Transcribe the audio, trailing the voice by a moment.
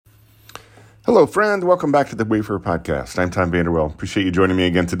Hello, friend. Welcome back to the Wayfarer Podcast. I'm Tom Vanderwell. Appreciate you joining me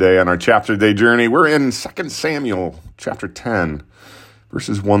again today on our chapter day journey. We're in 2 Samuel, chapter 10,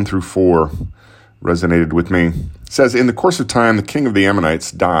 verses 1 through 4. Resonated with me. It says, in the course of time, the king of the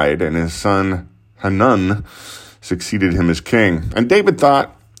Ammonites died, and his son Hanun succeeded him as king. And David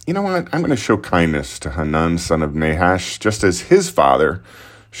thought, you know what? I'm going to show kindness to Hanun, son of Nahash, just as his father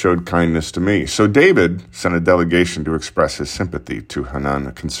showed kindness to me. So David sent a delegation to express his sympathy to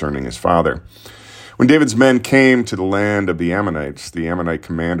Hanun concerning his father. When David's men came to the land of the Ammonites, the Ammonite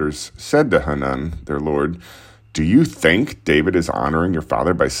commanders said to Hanun, their lord, do you think David is honoring your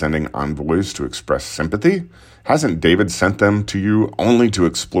father by sending envoys to express sympathy? Hasn't David sent them to you only to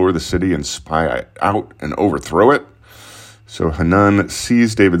explore the city and spy it out and overthrow it? So Hanun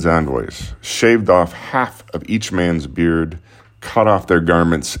seized David's envoys, shaved off half of each man's beard, cut off their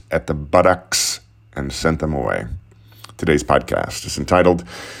garments at the buttocks, and sent them away. Today's podcast is entitled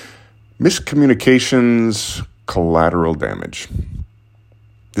Miscommunications, Collateral Damage.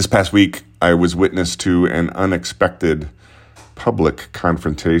 This past week, I was witness to an unexpected public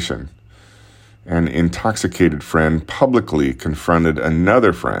confrontation. An intoxicated friend publicly confronted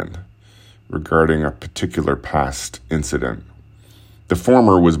another friend regarding a particular past incident. The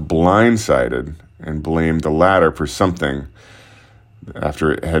former was blindsided and blamed the latter for something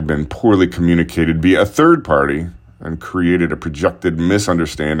after it had been poorly communicated via a third party and created a projected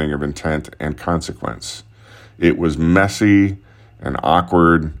misunderstanding of intent and consequence. It was messy and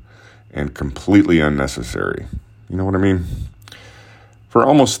awkward and completely unnecessary. You know what I mean? For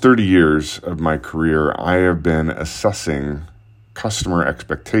almost 30 years of my career, I have been assessing customer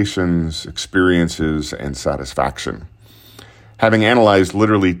expectations, experiences, and satisfaction. Having analyzed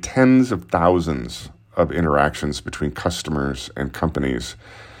literally tens of thousands of interactions between customers and companies,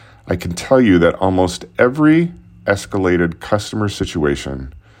 I can tell you that almost every escalated customer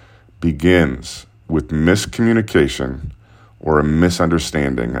situation begins with miscommunication or a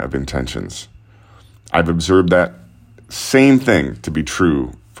misunderstanding of intentions. I've observed that same thing to be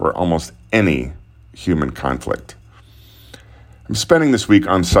true for almost any human conflict. I'm spending this week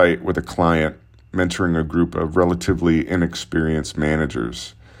on site with a client, mentoring a group of relatively inexperienced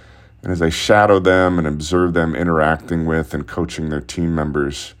managers. And as I shadow them and observe them interacting with and coaching their team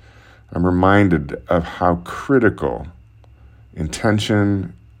members, I'm reminded of how critical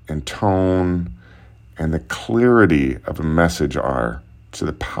intention and tone and the clarity of a message are to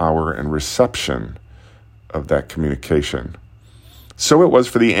the power and reception of that communication. So it was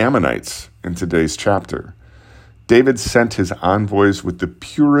for the Ammonites in today's chapter. David sent his envoys with the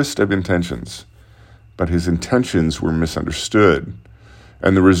purest of intentions, but his intentions were misunderstood.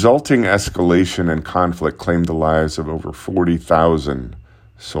 And the resulting escalation and conflict claimed the lives of over 40,000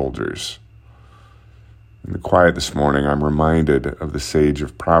 soldiers. In the quiet this morning, I'm reminded of the sage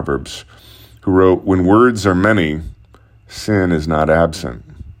of Proverbs who wrote, when words are many, sin is not absent.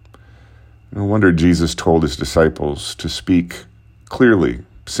 No wonder Jesus told his disciples to speak clearly,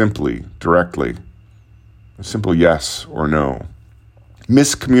 simply, directly. A simple yes or no.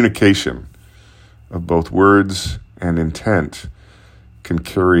 Miscommunication of both words and intent can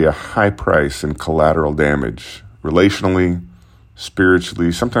carry a high price in collateral damage, relationally,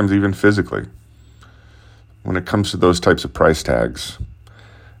 spiritually, sometimes even physically. When it comes to those types of price tags,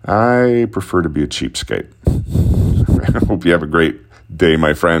 I prefer to be a cheapskate. I hope you have a great day,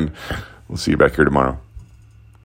 my friend. We'll see you back here tomorrow.